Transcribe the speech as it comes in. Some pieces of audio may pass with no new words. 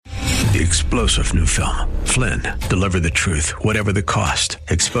The explosive new film, Flynn, deliver the truth, whatever the cost,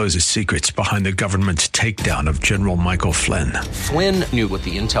 exposes secrets behind the government's takedown of General Michael Flynn. Flynn knew what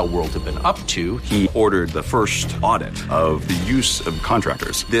the intel world had been up to. He ordered the first audit of the use of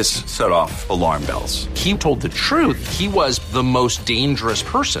contractors. This set off alarm bells. He told the truth. He was the most dangerous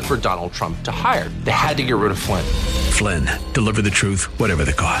person for Donald Trump to hire. They had to get rid of Flynn. Flynn, deliver the truth, whatever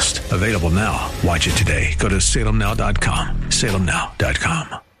the cost. Available now. Watch it today. Go to salemnow.com.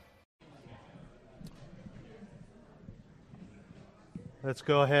 salemnow.com. Let's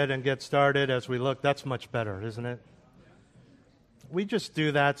go ahead and get started as we look. That's much better, isn't it? We just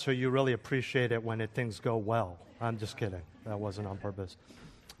do that so you really appreciate it when things go well. I'm just kidding. That wasn't on purpose.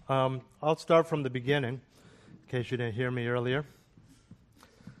 I'll start from the beginning, in case you didn't hear me earlier.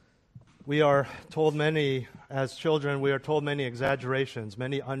 We are told as children, we are told many exaggerations,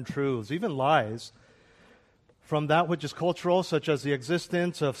 many untruths, even lies, from that which is cultural, such as the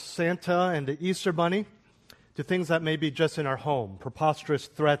existence of Santa and the Easter Bunny, to things that may be just in our home, preposterous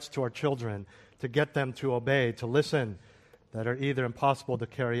threats to our children to get them to obey, to listen, that are either impossible to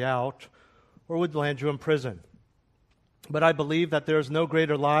carry out or would land you in prison. But I believe that there is no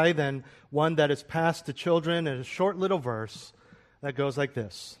greater lie than one that is passed to children in a short little verse that goes like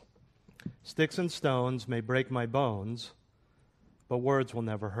this: "Sticks and stones may break my bones, but words will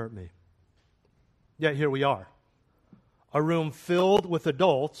never hurt me." Yet here we are, a room filled with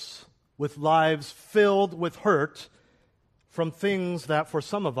adults with lives filled with hurt from things that for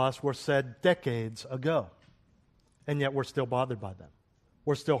some of us were said decades ago. And yet we're still bothered by them.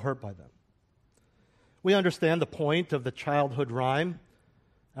 We're still hurt by them. We understand the point of the childhood rhyme.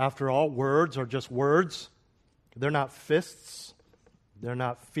 After all, words are just words. They're not fists. They're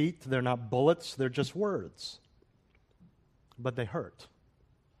not feet. They're not bullets. They're just words. But they hurt.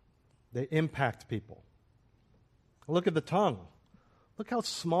 They impact people. Look at the tongue. Look how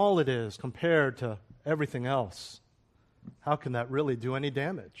small it is compared to everything else. How can that really do any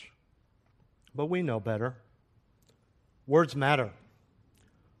damage? But we know better. Words matter.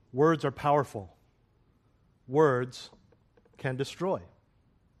 Words are powerful. Words can destroy.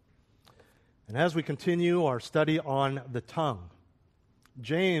 And as we continue our study on the tongue,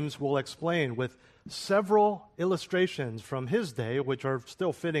 James will explain with several illustrations from his day, which are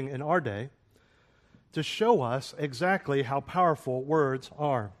still fitting in our day, to show us exactly how powerful words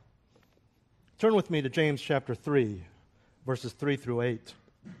are. Turn with me to James chapter 3, verses 3 through 8.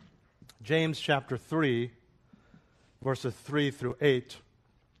 James chapter 3, verses 3 through 8.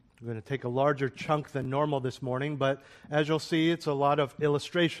 I'm going to take a larger chunk than normal this morning, but as you'll see, it's a lot of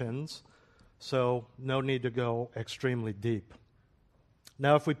illustrations, so no need to go extremely deep.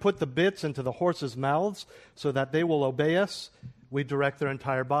 Now, if we put the bits into the horses' mouths so that they will obey us, we direct their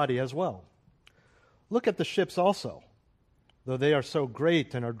entire body as well. Look at the ships also. Though they are so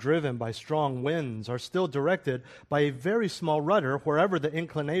great and are driven by strong winds, are still directed by a very small rudder wherever the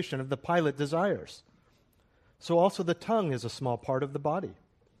inclination of the pilot desires. So also the tongue is a small part of the body,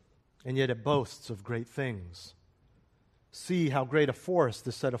 and yet it boasts of great things. See how great a forest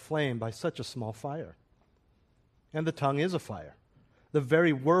is set aflame by such a small fire. And the tongue is a fire, the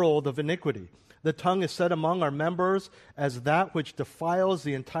very world of iniquity. The tongue is set among our members as that which defiles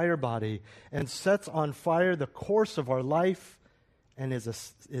the entire body and sets on fire the course of our life and is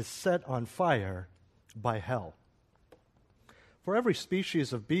set on fire by hell. For every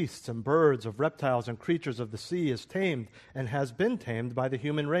species of beasts and birds, of reptiles and creatures of the sea is tamed and has been tamed by the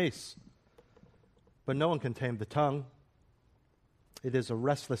human race. But no one can tame the tongue. It is a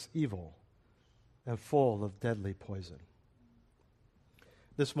restless evil and full of deadly poison.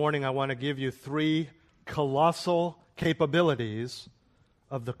 This morning, I want to give you 3 colossal capabilities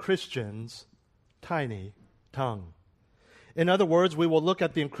of the Christian's tiny tongue. In other words, we will look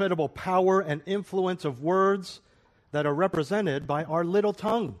at the incredible power and influence of words that are represented by our little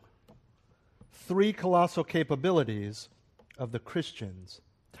tongue. 3 colossal capabilities of the Christian's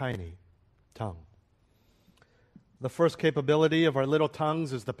tiny tongue. The first capability of our little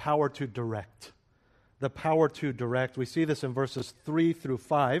tongues is the power to direct. The power to direct. We see this in verses 3 through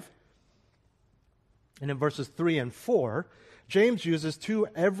 5. And in verses 3 and 4, James uses 2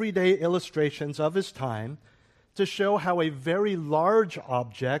 everyday illustrations of his time to show how a very large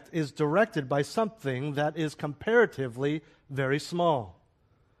object is directed by something that is comparatively very small.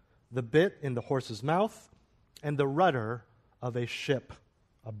 The bit in the horse's mouth and the rudder of a ship,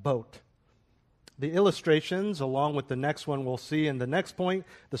 a boat. The illustrations, along with the next one we'll see in the next point,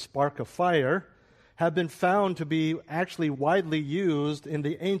 the spark of fire, have been found to be actually widely used in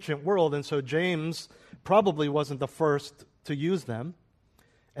the ancient world, and so James probably wasn't the first to use them.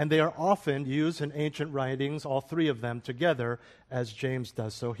 And they are often used in ancient writings, all 3 of them together, as James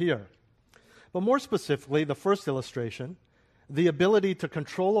does so here. But more specifically, the first illustration, the ability to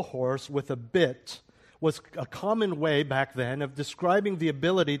control a horse with a bit was a common way back then of describing the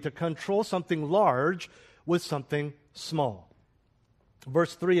ability to control something large with something small.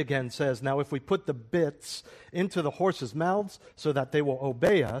 Verse 3 again says, "Now if we put the bits into the horses' mouths so that they will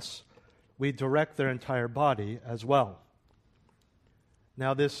obey us, we direct their entire body as well."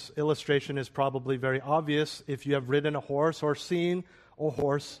 Now this illustration is probably very obvious if you have ridden a horse or seen a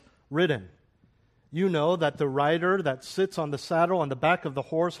horse ridden. You know that the rider that sits on the saddle on the back of the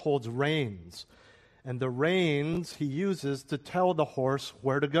horse holds reins. And the reins he uses to tell the horse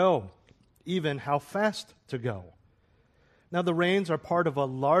where to go, even how fast to go. Now the reins are part of a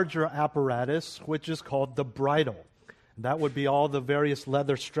larger apparatus which is called the bridle. That would be all the various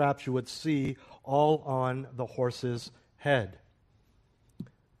leather straps you would see all on the horse's head.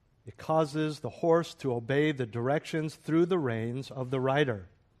 It causes the horse to obey the directions through the reins of the rider.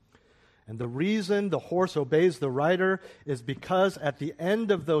 And the reason the horse obeys the rider is because at the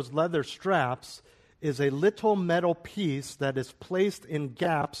end of those leather straps is a little metal piece that is placed in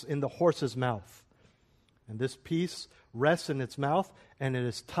gaps in the horse's mouth. And this piece rests in its mouth, and it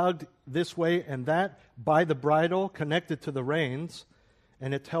is tugged this way and that by the bridle connected to the reins,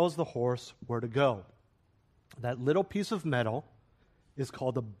 and it tells the horse where to go. That little piece of metal is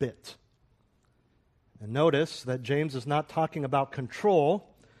called a bit. And notice that James is not talking about control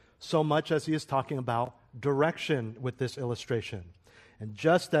so much as he is talking about direction with this illustration. And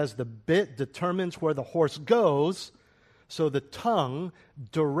just as the bit determines where the horse goes, so the tongue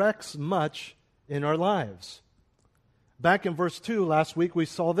directs much in our lives. Back in verse 2 last week, we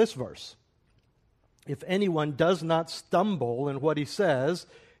saw this verse. If anyone does not stumble in what he says,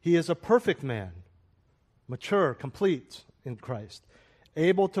 he is a perfect man, mature, complete in Christ,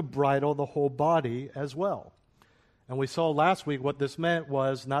 able to bridle the whole body as well. And we saw last week what this meant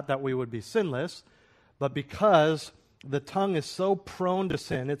was not that we would be sinless, but because the tongue is so prone to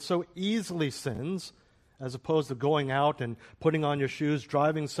sin, it so easily sins, as opposed to going out and putting on your shoes,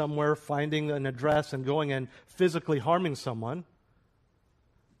 driving somewhere, finding an address, and going and physically harming someone.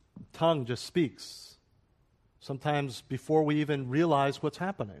 The tongue just speaks, sometimes before we even realize what's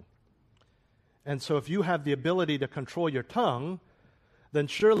happening. And so if you have the ability to control your tongue, then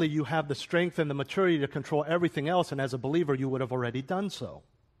surely you have the strength and the maturity to control everything else, and as a believer, you would have already done so.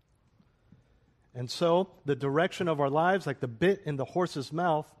 And so the direction of our lives, like the bit in the horse's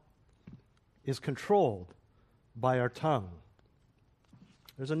mouth, is controlled by our tongue.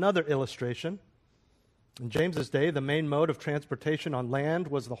 There's another illustration. In James's day, the main mode of transportation on land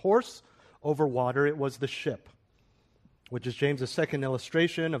was the horse. Over water, it was the ship, which is James's second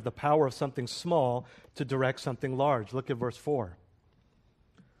illustration of the power of something small to direct something large. Look at verse 4.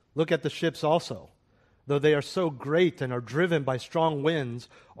 Look at the ships also, though they are so great and are driven by strong winds,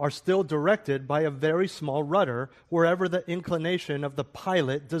 are still directed by a very small rudder wherever the inclination of the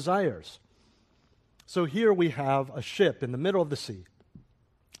pilot desires. So here we have a ship in the middle of the sea,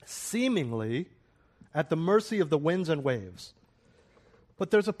 seemingly at the mercy of the winds and waves.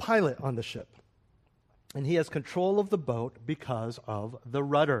 But there's a pilot on the ship, and he has control of the boat because of the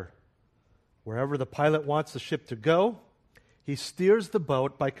rudder. Wherever the pilot wants the ship to go, he steers the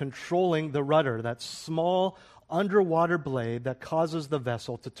boat by controlling the rudder, that small underwater blade that causes the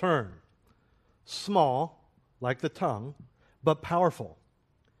vessel to turn. Small, like the tongue, but powerful.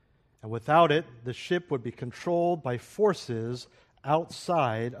 And without it, the ship would be controlled by forces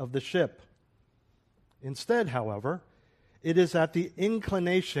outside of the ship. Instead, however, it is at the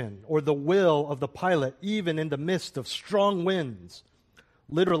inclination or the will of the pilot, even in the midst of strong winds,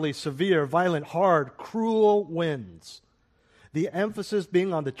 literally severe, violent, hard, cruel winds. The emphasis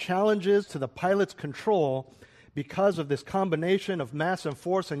being on the challenges to the pilot's control because of this combination of mass and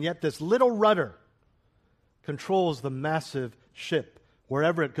force, and yet this little rudder controls the massive ship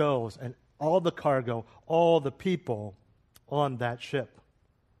wherever it goes, and all the cargo, all the people on that ship.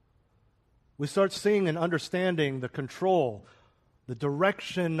 We start seeing and understanding the control, the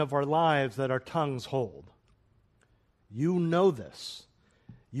direction of our lives that our tongues hold. You know this.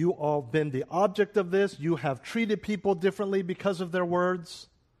 You all have been the object of this. You have treated people differently because of their words.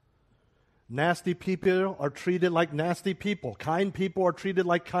 Nasty people are treated like nasty people. Kind people are treated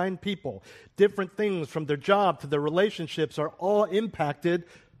like kind people. Different things from their job to their relationships are all impacted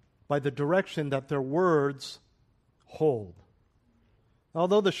by the direction that their words hold.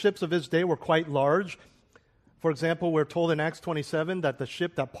 Although the ships of his day were quite large, for example, we're told in Acts 27 that the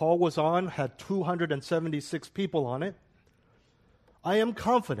ship that Paul was on had 276 people on it. I am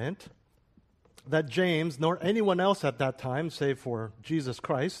confident that James, nor anyone else at that time, save for Jesus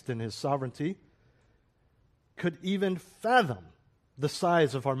Christ in his sovereignty, could even fathom the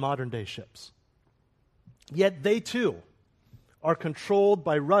size of our modern day ships. Yet they too are controlled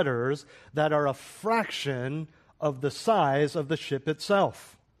by rudders that are a fraction of the size of the ship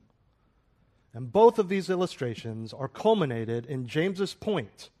itself. And both of these illustrations are culminated in James's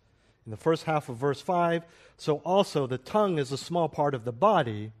point in the first half of verse 5. So also the tongue is a small part of the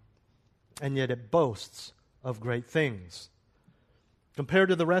body, and yet it boasts of great things. Compared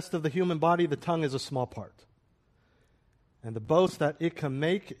to the rest of the human body, the tongue is a small part. And the boast that it can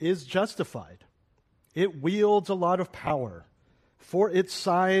make is justified. It wields a lot of power. For its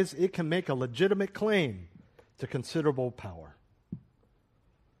size, it can make a legitimate claim to considerable power.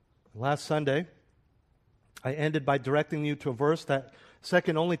 Last Sunday, I ended by directing you to a verse that,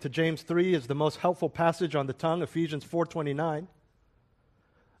 second only to James 3, is the most helpful passage on the tongue, Ephesians 4:29.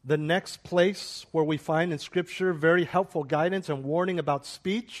 The next place where we find in Scripture very helpful guidance and warning about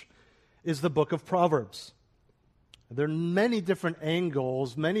speech is the book of Proverbs. There are many different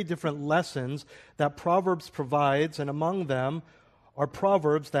angles, many different lessons that Proverbs provides, and among them are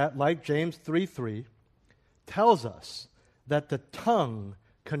proverbs that, like James 3:3, tells us that the tongue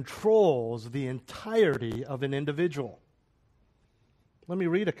controls the entirety of an individual. Let me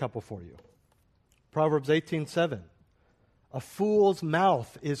read a couple for you. Proverbs 18:7. A fool's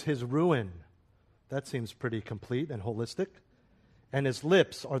mouth is his ruin. That seems pretty complete and holistic. And his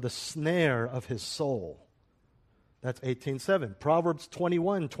lips are the snare of his soul. That's 18:7. Proverbs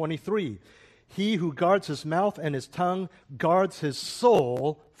 21:23. He who guards his mouth and his tongue guards his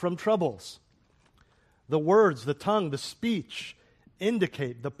soul from troubles. The words, the tongue, the speech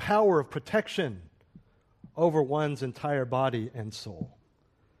indicate the power of protection over one's entire body and soul.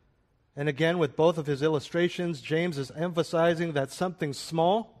 And again, with both of his illustrations, James is emphasizing that something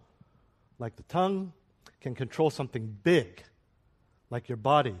small, like the tongue, can control something big, like your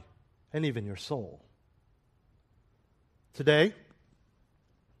body and even your soul. Today,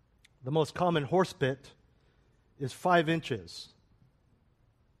 the most common horse bit is 5 inches.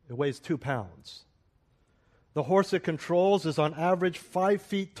 It weighs 2 pounds. The horse it controls is on average 5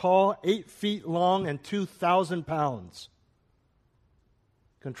 feet tall, 8 feet long, and 2,000 pounds.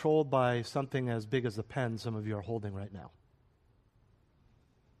 Controlled by something as big as the pen some of you are holding right now.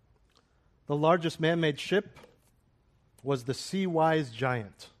 The largest man-made ship was the Sea-Wise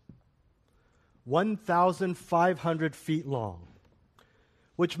Giant, 1,500 feet long,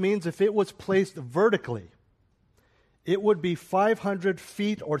 which means if it was placed vertically, it would be 500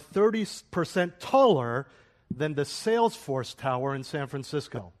 feet or 30% taller than the Salesforce Tower in San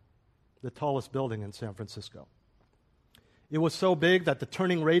Francisco, the tallest building in San Francisco. It was so big that the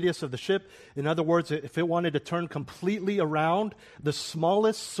turning radius of the ship, in other words, if it wanted to turn completely around, the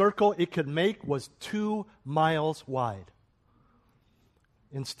smallest circle it could make was 2 miles wide.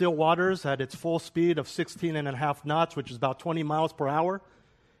 In still waters, at its full speed of 16.5 knots, which is about 20 miles per hour,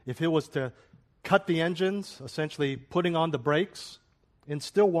 if it was to cut the engines, essentially putting on the brakes, in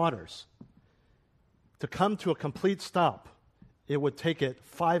still waters, to come to a complete stop, it would take it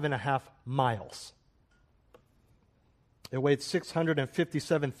 5.5 miles. It weighed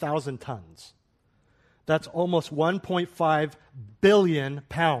 657,000 tons. That's almost 1.5 billion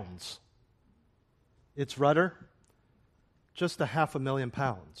pounds. Its rudder, just 500,000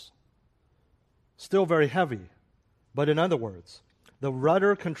 pounds. Still very heavy, but in other words, the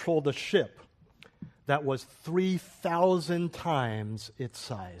rudder controlled a ship that was 3,000 times its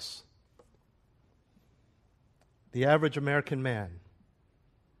size. The average American man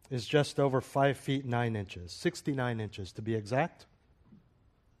is just over 5 feet 9 inches, 69 inches to be exact.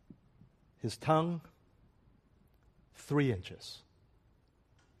 His tongue, 3 inches.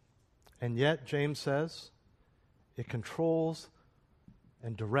 And yet, James says, it controls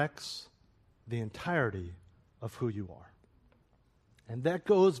and directs the entirety of who you are. And that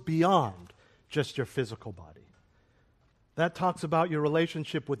goes beyond just your physical body. That talks about your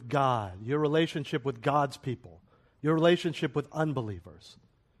relationship with God, your relationship with God's people, your relationship with unbelievers,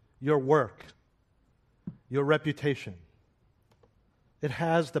 your work, your reputation. It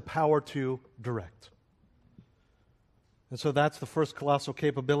has the power to direct. And so that's the first colossal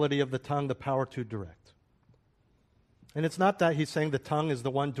capability of the tongue, the power to direct. And it's not that he's saying the tongue is the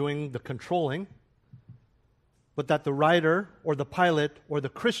one doing the controlling, but that the writer or the pilot or the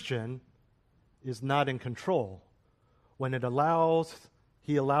Christian is not in control when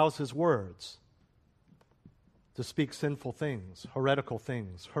he allows his words to speak sinful things, heretical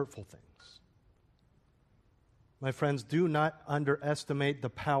things, hurtful things. My friends, do not underestimate the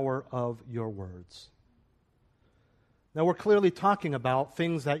power of your words. Now, we're clearly talking about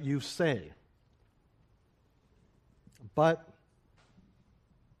things that you say, but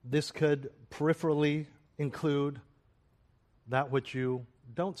this could peripherally include that which you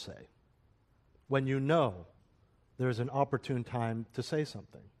don't say. when you know there's an opportune time to say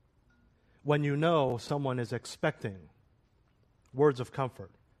something, when you know someone is expecting words of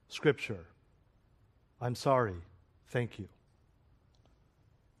comfort, scripture, I'm sorry, thank you.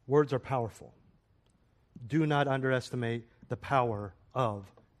 Words are powerful. Do not underestimate the power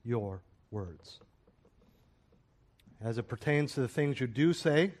of your words. As it pertains to the things you do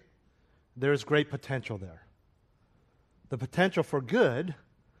say, there's great potential there. The potential for good,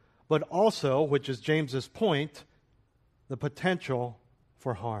 but also, which is James's point, the potential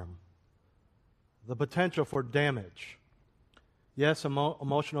for harm. The potential for damage. Yes,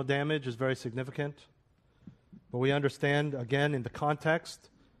 emotional damage is very significant, but we understand, again, in the context,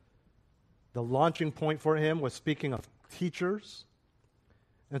 the launching point for him was speaking of teachers,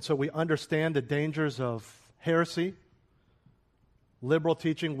 and so we understand the dangers of heresy, liberal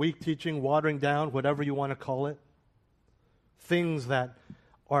teaching, weak teaching, watering down, whatever you want to call it. Things that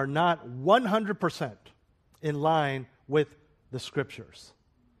are not 100% in line with the Scriptures.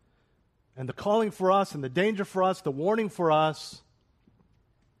 And the calling for us and the danger for us, the warning for us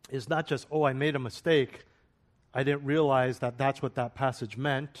is not just, oh, I made a mistake. I didn't realize that that's what that passage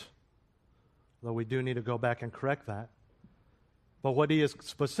meant, though we do need to go back and correct that. But what he is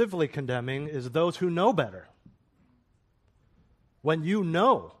specifically condemning is those who know better. When you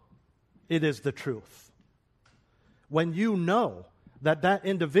know it is the truth, when you know that that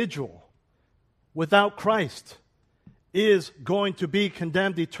individual without Christ is going to be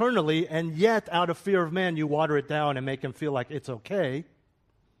condemned eternally, and yet out of fear of man you water it down and make him feel like it's okay,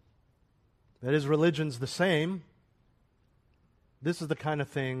 that his religion's the same, this is the kind of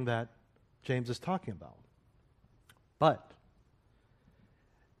thing that James is talking about. But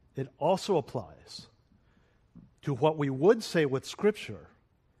it also applies to what we would say with Scripture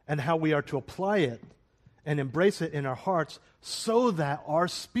and how we are to apply it and embrace it in our hearts so that our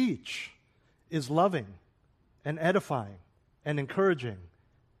speech is loving and edifying and encouraging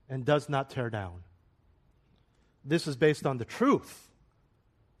and does not tear down. This is based on the truth.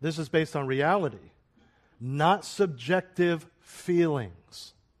 This is based on reality, not subjective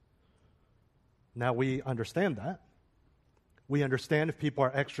feelings. Now, we understand that. We understand if people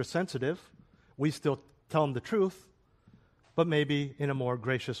are extra sensitive, we still tell them the truth, but maybe in a more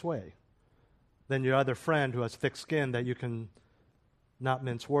gracious way than your other friend who has thick skin that you can not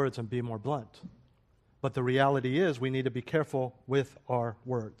mince words and be more blunt. But the reality is we need to be careful with our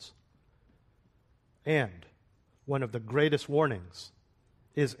words. And one of the greatest warnings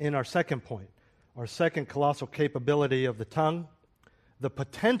is in our second point, our second colossal capability of the tongue, the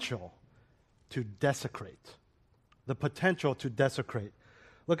potential to desecrate. The potential to desecrate.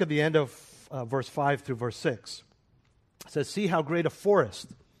 Look at the end of verse 5 through verse 6. It says, "See how great a forest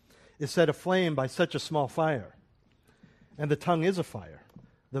is set aflame by such a small fire. And the tongue is a fire,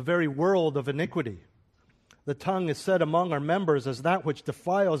 the very world of iniquity. The tongue is set among our members as that which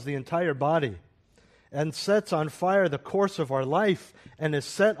defiles the entire body, and sets on fire the course of our life, and is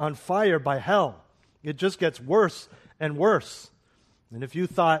set on fire by hell." It just gets worse and worse. And if you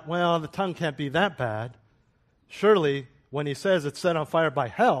thought, well, the tongue can't be that bad, surely when he says it's set on fire by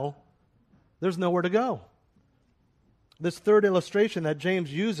hell, there's nowhere to go. This third illustration that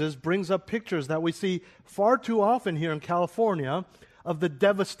James uses brings up pictures that we see far too often here in California of the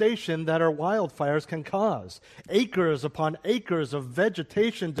devastation that our wildfires can cause. Acres upon acres of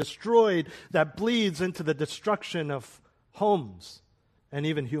vegetation destroyed that bleeds into the destruction of homes and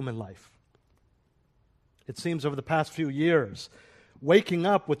even human life. It seems over the past few years, waking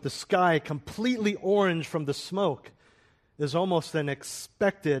up with the sky completely orange from the smoke is almost an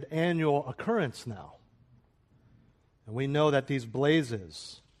expected annual occurrence now. And we know that these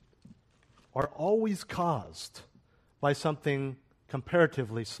blazes are always caused by something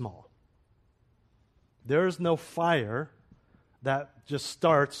comparatively small. There is no fire that just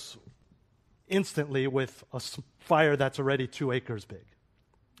starts instantly with a fire that's already 2 acres big.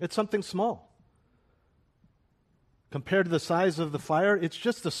 It's something small. Compared to the size of the fire, it's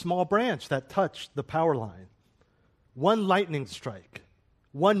just a small branch that touched the power line. One lightning strike,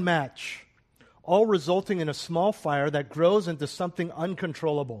 one match, all resulting in a small fire that grows into something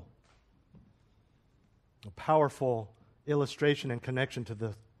uncontrollable. A powerful illustration and connection to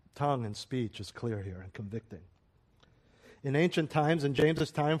the tongue and speech is clear here and convicting. In ancient times, in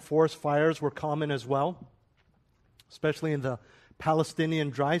James's time, forest fires were common as well, especially in the Palestinian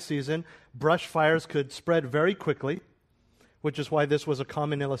dry season. Brush fires could spread very quickly, which is why this was a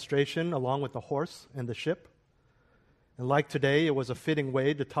common illustration along with the horse and the ship. And like today, it was a fitting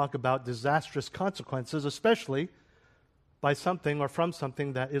way to talk about disastrous consequences, especially by something or from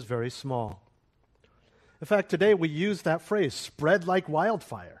something that is very small. In fact, today we use that phrase, spread like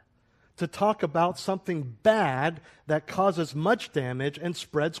wildfire, to talk about something bad that causes much damage and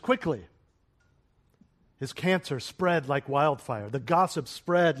spreads quickly. His cancer spread like wildfire. The gossip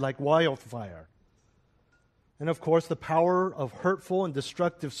spread like wildfire. And of course, the power of hurtful and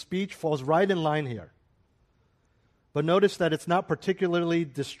destructive speech falls right in line here. But notice that it's not particularly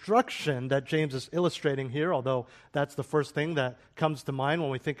destruction that James is illustrating here, although that's the first thing that comes to mind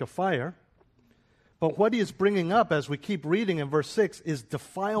when we think of fire. But what he is bringing up as we keep reading in verse 6 is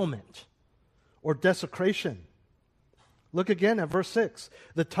defilement or desecration. Look again at verse 6.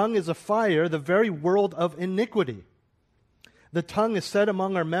 The tongue is a fire, the very world of iniquity. The tongue is set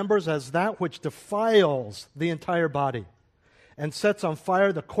among our members as that which defiles the entire body and sets on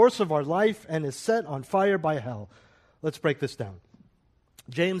fire the course of our life and is set on fire by hell. Let's break this down.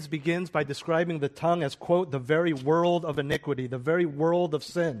 James begins by describing the tongue as, quote, the very world of iniquity, the very world of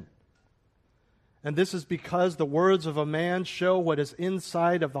sin. And this is because the words of a man show what is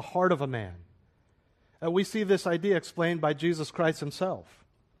inside of the heart of a man. We see this idea explained by Jesus Christ himself.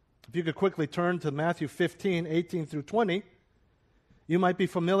 If you could quickly turn to Matthew 15, 18 through 20, you might be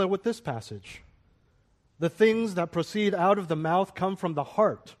familiar with this passage. The things that proceed out of the mouth come from the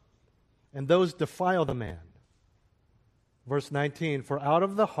heart, and those defile the man. Verse 19, for out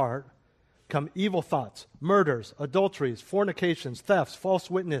of the heart come evil thoughts, murders, adulteries, fornications, thefts, false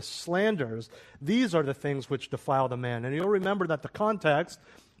witness, slanders. These are the things which defile the man. And you'll remember that the context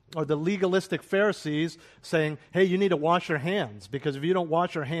or the legalistic Pharisees saying, hey, you need to wash your hands, because if you don't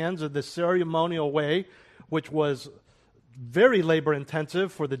wash your hands in this ceremonial way, which was very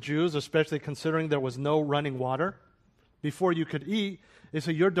labor-intensive for the Jews, especially considering there was no running water, before you could eat, they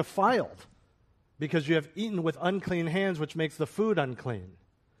say you're defiled because you have eaten with unclean hands, which makes the food unclean.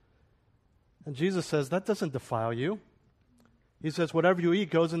 And Jesus says, that doesn't defile you. He says, whatever you eat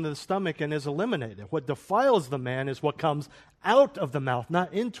goes into the stomach and is eliminated. What defiles the man is what comes out of the mouth,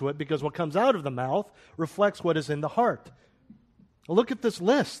 not into it, because what comes out of the mouth reflects what is in the heart. Look at this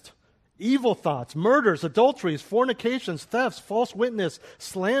list. Evil thoughts, murders, adulteries, fornications, thefts, false witness,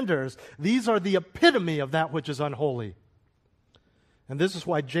 slanders. These are the epitome of that which is unholy. And this is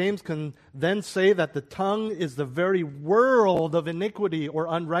why James can then say that the tongue is the very world of iniquity or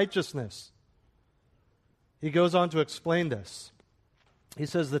unrighteousness. He goes on to explain this. He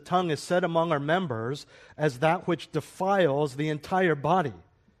says the tongue is set among our members as that which defiles the entire body.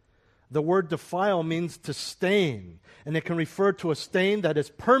 The word defile means to stain, and it can refer to a stain that is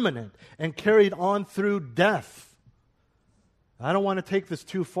permanent and carried on through death. I don't want to take this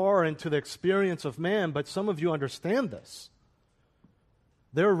too far into the experience of man, but some of you understand this.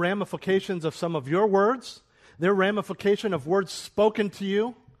 There are ramifications of some of your words. There are ramifications of words spoken to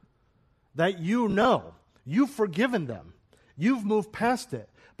you that you know. You've forgiven them. You've moved past it.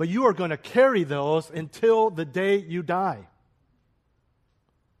 But you are going to carry those until the day you die.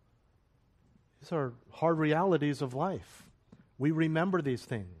 These are hard realities of life. We remember these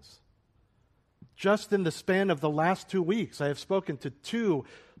things. Just in the span of the last 2 weeks, I have spoken to 2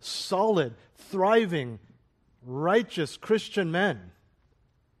 solid, thriving, righteous Christian men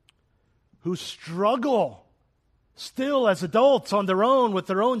who struggle still as adults on their own with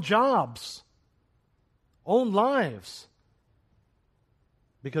their own jobs, own lives,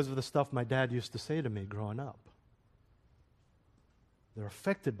 because of the stuff my dad used to say to me growing up. They're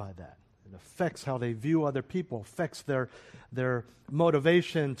affected by that. It affects how they view other people, affects their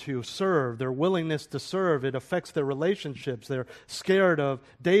motivation to serve, their willingness to serve. It affects their relationships. They're scared of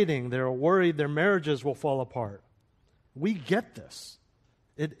dating. They're worried their marriages will fall apart. We get this.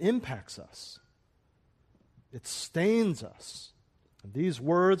 It impacts us. It stains us. And these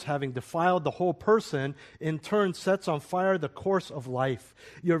words, having defiled the whole person, in turn sets on fire the course of life.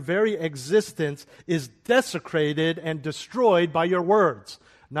 Your very existence is desecrated and destroyed by your words,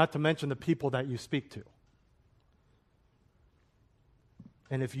 not to mention the people that you speak to.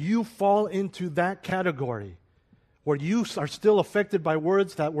 And if you fall into that category, where you are still affected by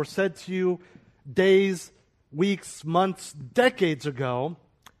words that were said to you days, weeks, months, decades ago,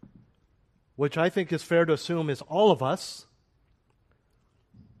 which I think is fair to assume is all of us,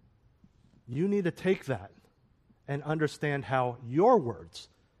 you need to take that and understand how your words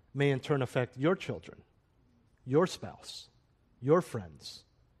may in turn affect your children, your spouse, your friends,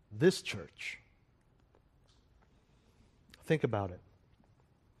 this church. Think about it.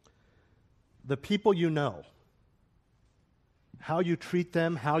 The people you know, how you treat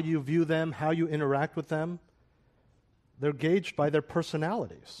them, how you view them, how you interact with them, they're gauged by their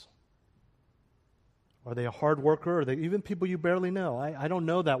personalities. Are they a hard worker? Are they even people you barely know? I don't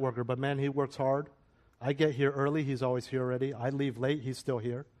know that worker, but man, he works hard. I get here early, he's always here already. I leave late, he's still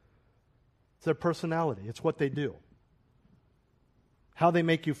here. It's their personality. It's what they do. How they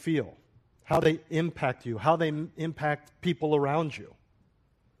make you feel. how they impact you, how they impact people around you.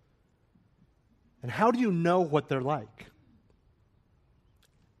 And how do you know what they're like?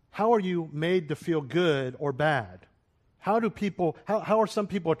 How are you made to feel good or bad? How are some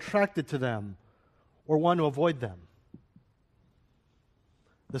people attracted to them or want to avoid them?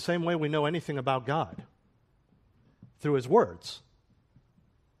 The same way we know anything about God, through His words.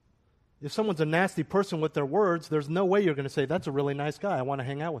 If someone's a nasty person with their words, there's no way you're going to say, that's a really nice guy, I want to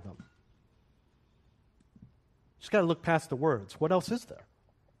hang out with him. You just got to look past the words. What else is there?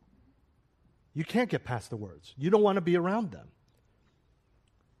 You can't get past the words. You don't want to be around them.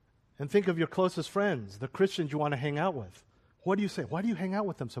 And think of your closest friends, the Christians you want to hang out with. What do you say? Why do you hang out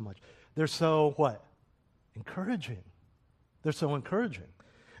with them so much? They're so, what? Encouraging. They're so encouraging.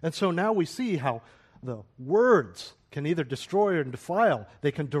 And so now we see how the words can either destroy or defile.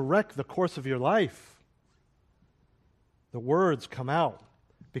 They can direct the course of your life. The words come out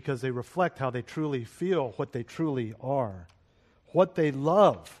because they reflect how they truly feel, what they truly are. What they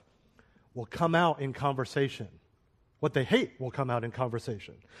love will come out in conversation. What they hate will come out in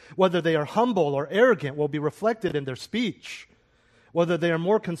conversation. Whether they are humble or arrogant will be reflected in their speech. Whether they are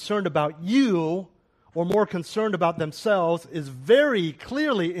more concerned about you or more concerned about themselves is very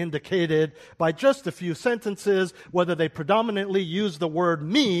clearly indicated by just a few sentences, whether they predominantly use the word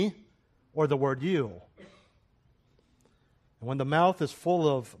me or the word you. And when the mouth is full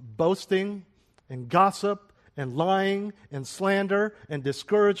of boasting and gossip and lying and slander and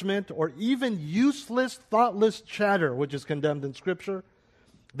discouragement or even useless, thoughtless chatter, which is condemned in Scripture,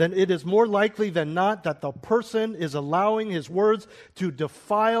 then it is more likely than not that the person is allowing his words to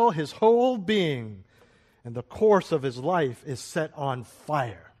defile his whole being, and the course of his life is set on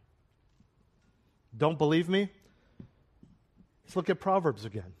fire. Don't believe me? Let's look at Proverbs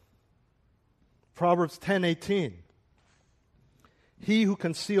again. Proverbs 10:18. He who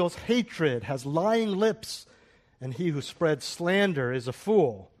conceals hatred has lying lips, and he who spreads slander is a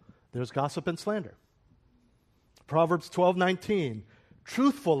fool. There's gossip and slander. Proverbs 12:19.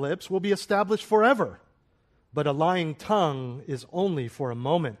 Truthful lips will be established forever, but a lying tongue is only for a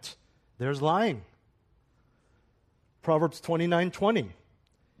moment. There's lying. Proverbs 29:20.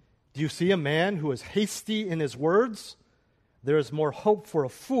 Do you see a man who is hasty in his words? There is more hope for a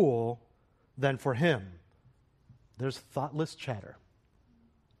fool than for him. There's thoughtless chatter.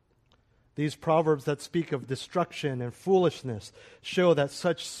 These proverbs that speak of destruction and foolishness show that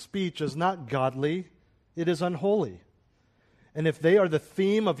such speech is not godly, it is unholy. And if they are the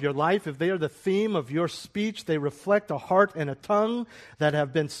theme of your life, if they are the theme of your speech, they reflect a heart and a tongue that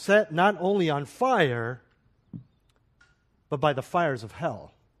have been set not only on fire, but by the fires of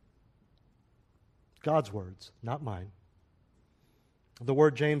hell. God's words, not mine. The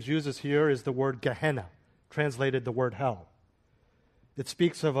word James uses here is the word Gehenna, translated the word hell. It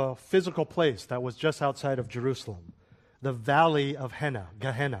speaks of a physical place that was just outside of Jerusalem, the valley of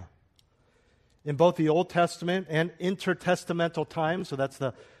Gehenna. In both the Old Testament and intertestamental times, so that's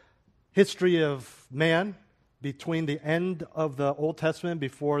the history of man between the end of the Old Testament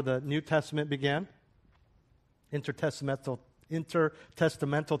before the New Testament began, intertestamental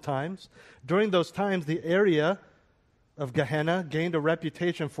times. During those times, the area of Gehenna gained a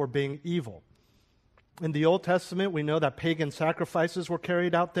reputation for being evil. In the Old Testament, we know that pagan sacrifices were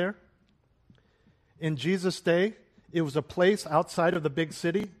carried out there. In Jesus' day, it was a place outside of the big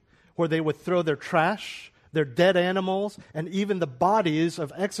city where they would throw their trash, their dead animals, and even the bodies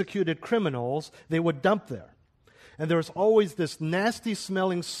of executed criminals they would dump there. And there was always this nasty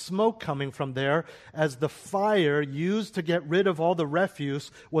smelling smoke coming from there as the fire used to get rid of all the refuse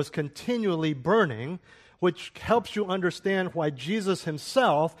was continually burning, which helps you understand why Jesus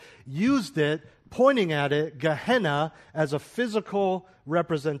himself used it, pointing at it, Gehenna, as a physical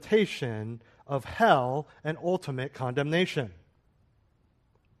representation of hell and ultimate condemnation.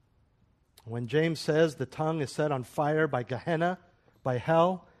 When James says the tongue is set on fire by Gehenna, by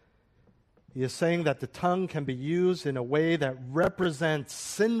hell, he is saying that the tongue can be used in a way that represents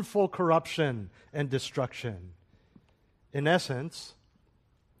sinful corruption and destruction. In essence,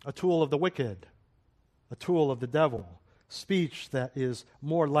 a tool of the wicked, a tool of the devil, speech that is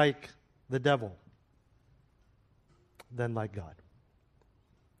more like the devil than like God.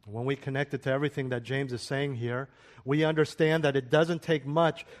 When we connect it to everything that James is saying here, we understand that it doesn't take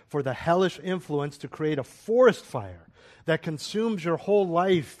much for the hellish influence to create a forest fire that consumes your whole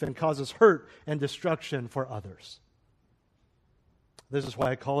life and causes hurt and destruction for others. This is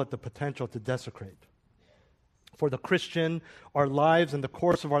why I call it the potential to desecrate. For the Christian, our lives and the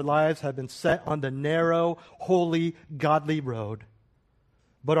course of our lives have been set on the narrow, holy, godly road.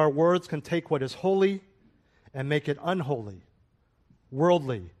 But our words can take what is holy and make it unholy,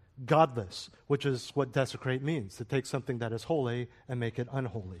 worldly, godless, which is what desecrate means, to take something that is holy and make it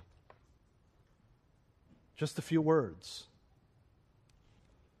unholy. Just a few words.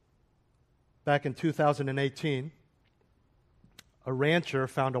 Back in 2018, a rancher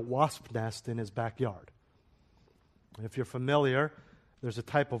found a wasp nest in his backyard. And if you're familiar, there's a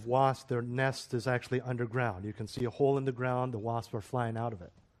type of wasp, their nest is actually underground. You can see a hole in the ground, the wasps are flying out of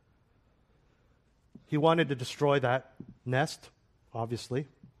it. He wanted to destroy that nest, obviously.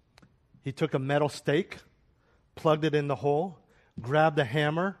 He took a metal stake, plugged it in the hole, grabbed a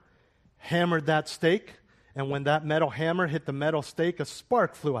hammer, hammered that stake, and when that metal hammer hit the metal stake, a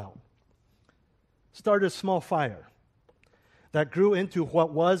spark flew out. Started a small fire that grew into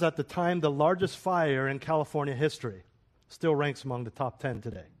what was at the time the largest fire in California history. Still ranks among the top 10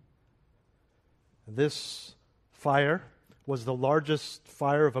 today. This fire was the largest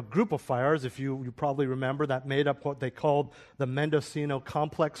fire of a group of fires, if you probably remember, that made up what they called the Mendocino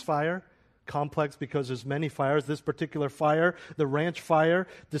Complex Fire. Complex because there's many fires. This particular fire, the ranch fire,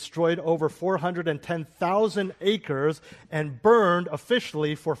 destroyed over 410,000 acres and burned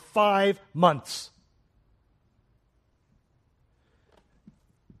officially for 5 months.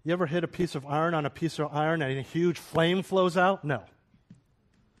 You ever hit a piece of iron on a piece of iron and a huge flame flows out? No.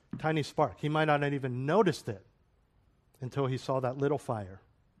 Tiny spark. He might not have even noticed it until he saw that little fire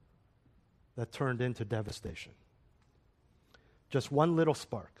that turned into devastation. Just one little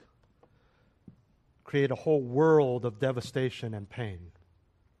spark create a whole world of devastation and pain.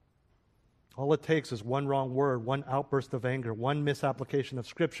 All it takes is one wrong word, one outburst of anger, one misapplication of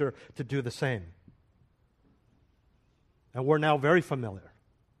Scripture to do the same. And we're now very familiar.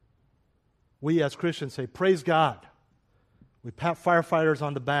 We as Christians say, praise God. We pat firefighters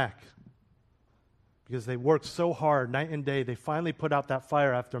on the back because they worked so hard night and day. They finally put out that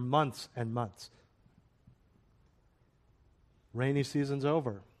fire after months and months. Rainy season's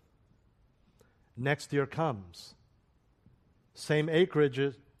over. Next year comes. Same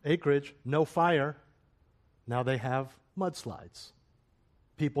acreage, no fire. Now they have mudslides.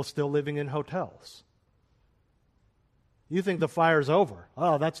 People still living in hotels. You think the fire's over.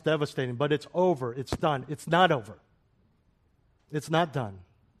 Oh, that's devastating, but it's over. It's done. It's not over. It's not done.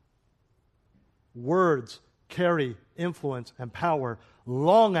 Words carry influence and power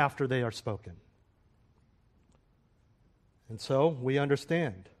long after they are spoken. And so we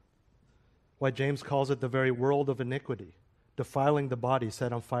understand why James calls it the very world of iniquity, defiling the body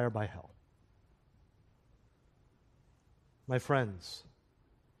set on fire by hell. My friends,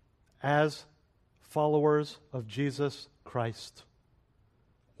 as followers of Jesus Christ,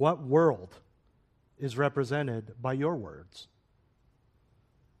 what world is represented by your words?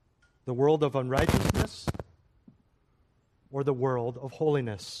 The world of unrighteousness or the world of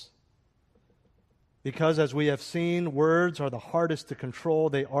holiness? Because as we have seen, words are the hardest to control.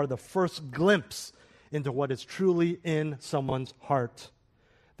 They are the first glimpse into what is truly in someone's heart.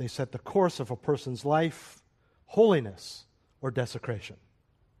 They set the course of a person's life, holiness or desecration.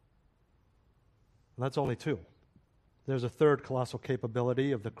 And that's only two. There's a third colossal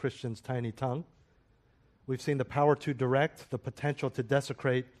capability of the Christian's tiny tongue. We've seen the power to direct, the potential to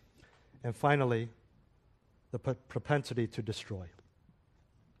desecrate, and finally, the propensity to destroy.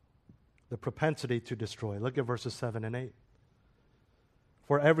 The propensity to destroy. Look at verses 7 and 8.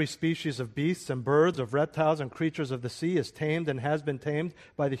 For every species of beasts and birds, of reptiles and creatures of the sea is tamed and has been tamed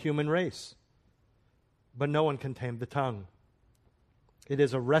by the human race. But no one can tame the tongue. It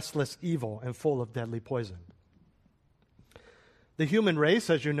is a restless evil and full of deadly poison. The human race,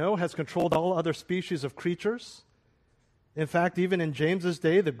 as you know, has controlled all other species of creatures. In fact, even in James's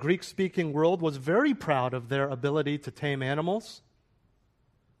day, the Greek-speaking world was very proud of their ability to tame animals.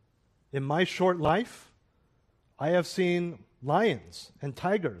 In my short life, I have seen lions and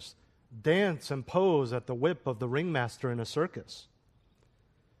tigers dance and pose at the whip of the ringmaster in a circus.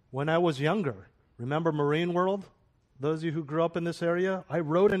 When I was younger, remember Marine World? Those of you who grew up in this area, I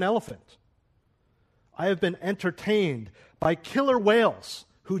rode an elephant. I have been entertained by killer whales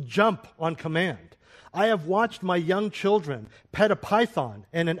who jump on command. I have watched my young children pet a python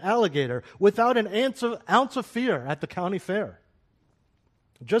and an alligator without an ounce of fear at the county fair.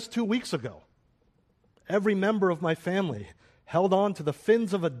 Just 2 weeks ago, every member of my family held on to the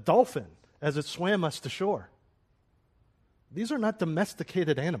fins of a dolphin as it swam us to shore. These are not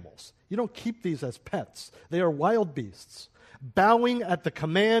domesticated animals. You don't keep these as pets. They are wild beasts, bowing at the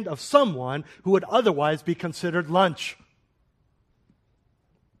command of someone who would otherwise be considered lunch.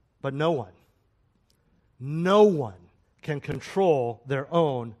 But no one can control their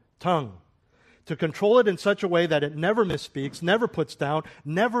own tongue. To control it in such a way that it never misspeaks, never puts down,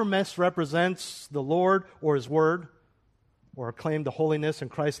 never misrepresents the Lord or His Word, or a claim to holiness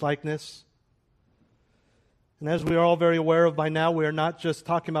and Christ-likeness. And as we are all very aware of by now, we are not just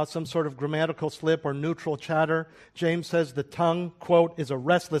talking about some sort of grammatical slip or neutral chatter. James says the tongue, quote, is a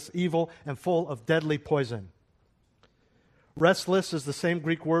restless evil and full of deadly poison. Restless is the same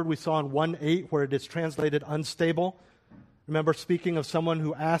Greek word we saw in 1:8 where it is translated unstable. Remember, speaking of someone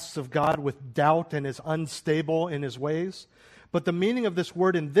who asks of God with doubt and is unstable in his ways. But the meaning of this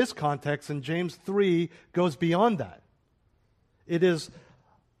word in this context in James 3 goes beyond that. It is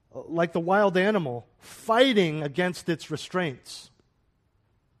like the wild animal fighting against its restraints.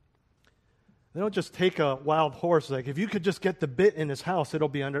 They don't just take a wild horse, like if you could just get the bit in his mouth, it'll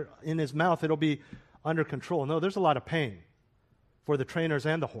be under control. No, there's a lot of pain for the trainers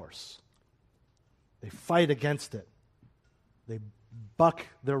and the horse. They fight against it. They buck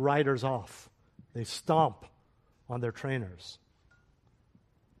their riders off. They stomp on their trainers.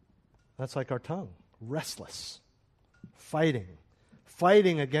 That's like our tongue, restless,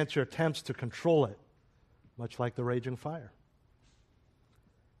 fighting against your attempts to control it, much like the raging fire.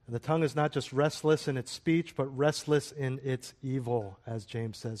 And the tongue is not just restless in its speech, but restless in its evil, as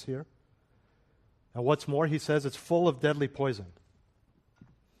James says here. And what's more, he says it's full of deadly poison.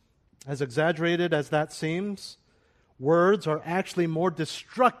 As exaggerated as that seems, words are actually more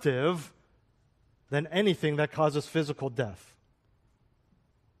destructive than anything that causes physical death.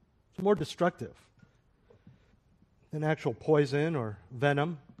 It's more destructive than actual poison or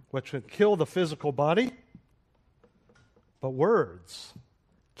venom, which can kill the physical body. But words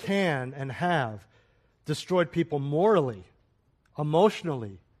can and have destroyed people morally,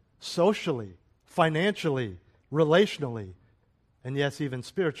 emotionally, socially, financially, relationally, and yes, even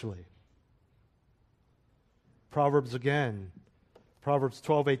spiritually. Proverbs again, Proverbs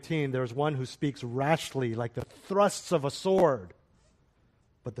 12:18, there's one who speaks rashly like the thrusts of a sword,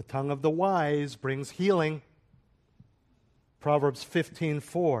 but the tongue of the wise brings healing. Proverbs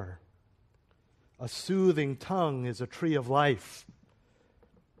 15:4, a soothing tongue is a tree of life,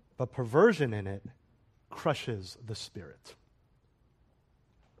 but perversion in it crushes the spirit.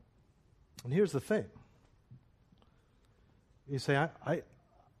 And here's the thing. You say, I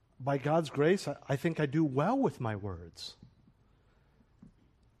by God's grace, I think I do well with my words.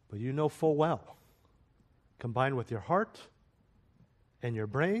 But you know full well, combined with your heart and your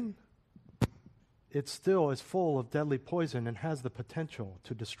brain, it still is full of deadly poison and has the potential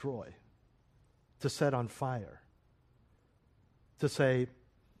to destroy, to set on fire, to say,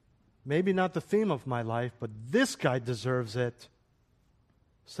 maybe not the theme of my life, but this guy deserves it,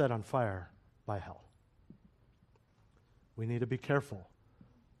 set on fire by hell. We need to be careful.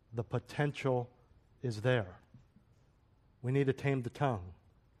 The potential is there. We need to tame the tongue.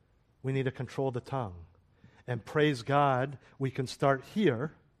 We need to control the tongue. And praise God, we can start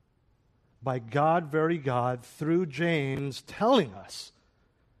here by God, very God, through James telling us,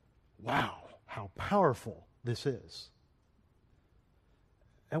 wow, how powerful this is.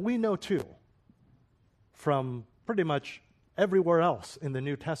 And we know too, from pretty much everywhere else in the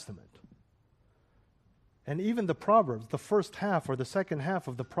New Testament, and even the Proverbs, the first half or the second half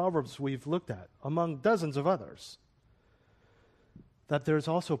of the Proverbs we've looked at, among dozens of others, that there's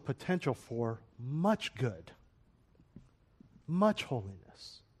also potential for much good, much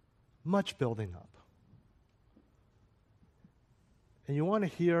holiness, much building up. And you want to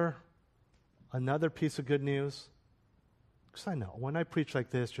hear another piece of good news? Because I know, when I preach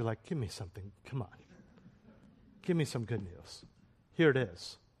like this, you're like, give me something, come on. Give me some good news. Here it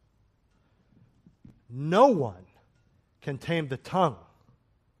is. No one can tame the tongue,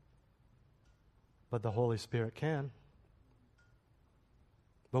 but the Holy Spirit can.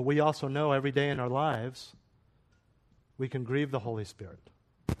 But we also know every day in our lives, we can grieve the Holy Spirit.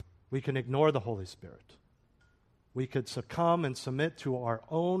 We can ignore the Holy Spirit. We could succumb and submit to our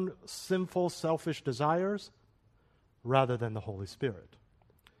own sinful, selfish desires rather than the Holy Spirit.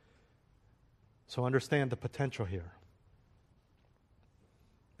 So understand the potential here.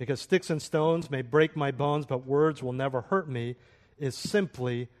 Because sticks and stones may break my bones, but words will never hurt me, is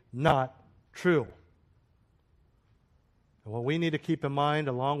simply not true. And what we need to keep in mind,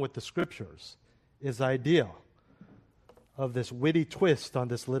 along with the Scriptures, is the idea of this witty twist on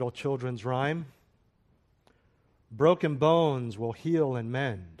this little children's rhyme. Broken bones will heal and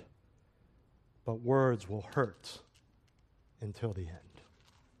mend, but words will hurt until the end.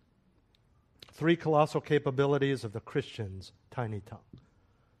 3 colossal capabilities of the Christian's tiny tongue.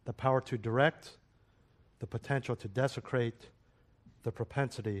 The power to direct, the potential to desecrate, the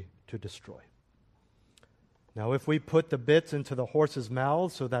propensity to destroy. Now, if we put the bits into the horses'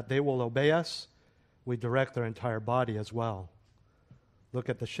 mouths so that they will obey us, we direct their entire body as well. Look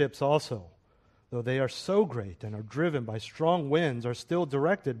at the ships also. though they are so great and are driven by strong winds, are still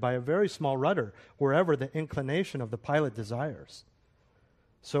directed by a very small rudder wherever the inclination of the pilot desires.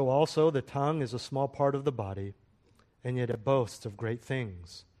 So also the tongue is a small part of the body, and yet it boasts of great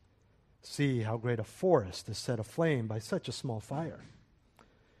things. See how great a forest is set aflame by such a small fire.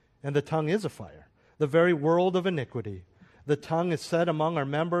 And the tongue is a fire, the very world of iniquity. The tongue is set among our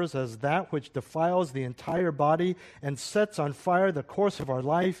members as that which defiles the entire body and sets on fire the course of our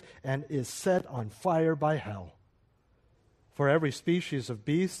life and is set on fire by hell. For every species of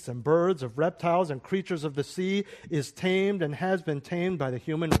beasts and birds, of reptiles and creatures of the sea is tamed and has been tamed by the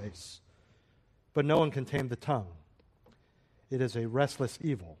human race. But no one can tame the tongue. It is a restless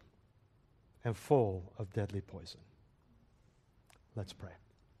evil and full of deadly poison. Let's pray.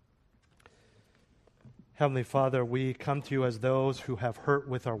 Heavenly Father, we come to you as those who have hurt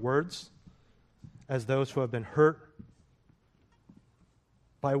with our words, as those who have been hurt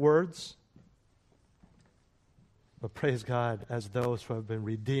by words, but praise God, as those who have been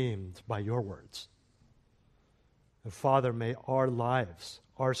redeemed by your words. And Father, may our lives,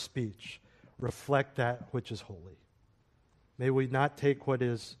 our speech, reflect that which is holy. May we not take what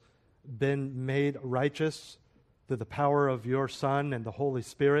has been made righteous through the power of your Son and the Holy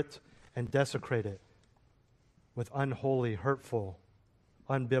Spirit and desecrate it with unholy, hurtful,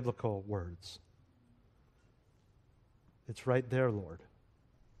 unbiblical words. It's right there, Lord.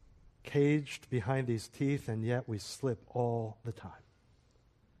 Caged behind these teeth, and yet we slip all the time.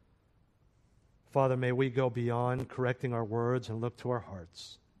 Father, may we go beyond correcting our words and look to our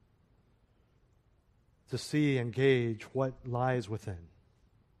hearts to see and gauge what lies within.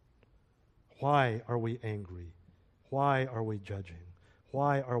 Why are we angry? Why are we judging?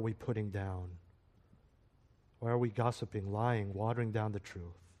 Why are we putting down? Why are we gossiping, lying, watering down the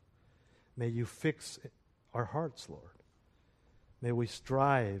truth? May you fix our hearts, Lord. May we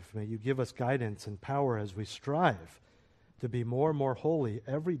strive, may you give us guidance and power as we strive to be more and more holy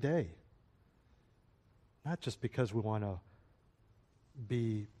every day. Not just because we want to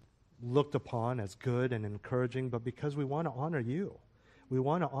be looked upon as good and encouraging, but because we want to honor you. We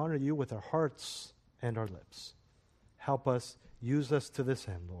want to honor you with our hearts and our lips. Help us, use us to this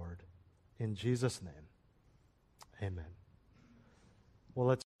end, Lord. In Jesus' name, amen. Well,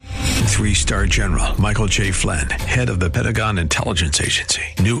 let's... 3-star General Michael J. Flynn, head of the Pentagon Intelligence Agency,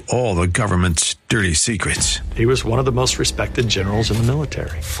 knew all the government's dirty secrets. He was one of the most respected generals in the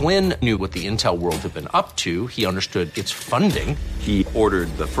military. Flynn knew what the intel world had been up to. He understood its funding. He ordered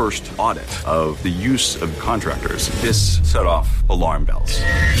the first audit of the use of contractors. This set off alarm bells.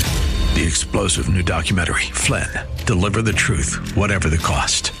 The explosive new documentary, Flynn, Deliver the Truth, Whatever the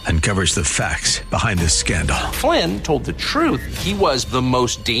Cost, uncovers the facts behind this scandal. Flynn told the truth. He was the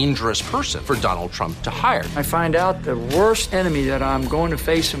most dangerous person for Donald Trump to hire. I find out the worst enemy that I'm going to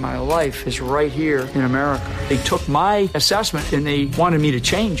face in my life is right here in America. They took my assessment and they wanted me to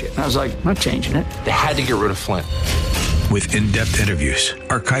change it. And I was like, I'm not changing it. They had to get rid of Flynn. With in-depth interviews,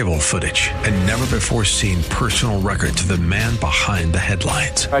 archival footage, and never-before-seen personal records of the man behind the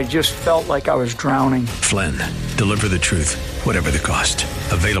headlines. I just felt like I was drowning. Flynn, Deliver the Truth, Whatever the Cost.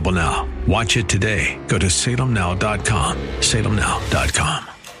 Available now. Watch it today. Go to salemnow.com. salemnow.com.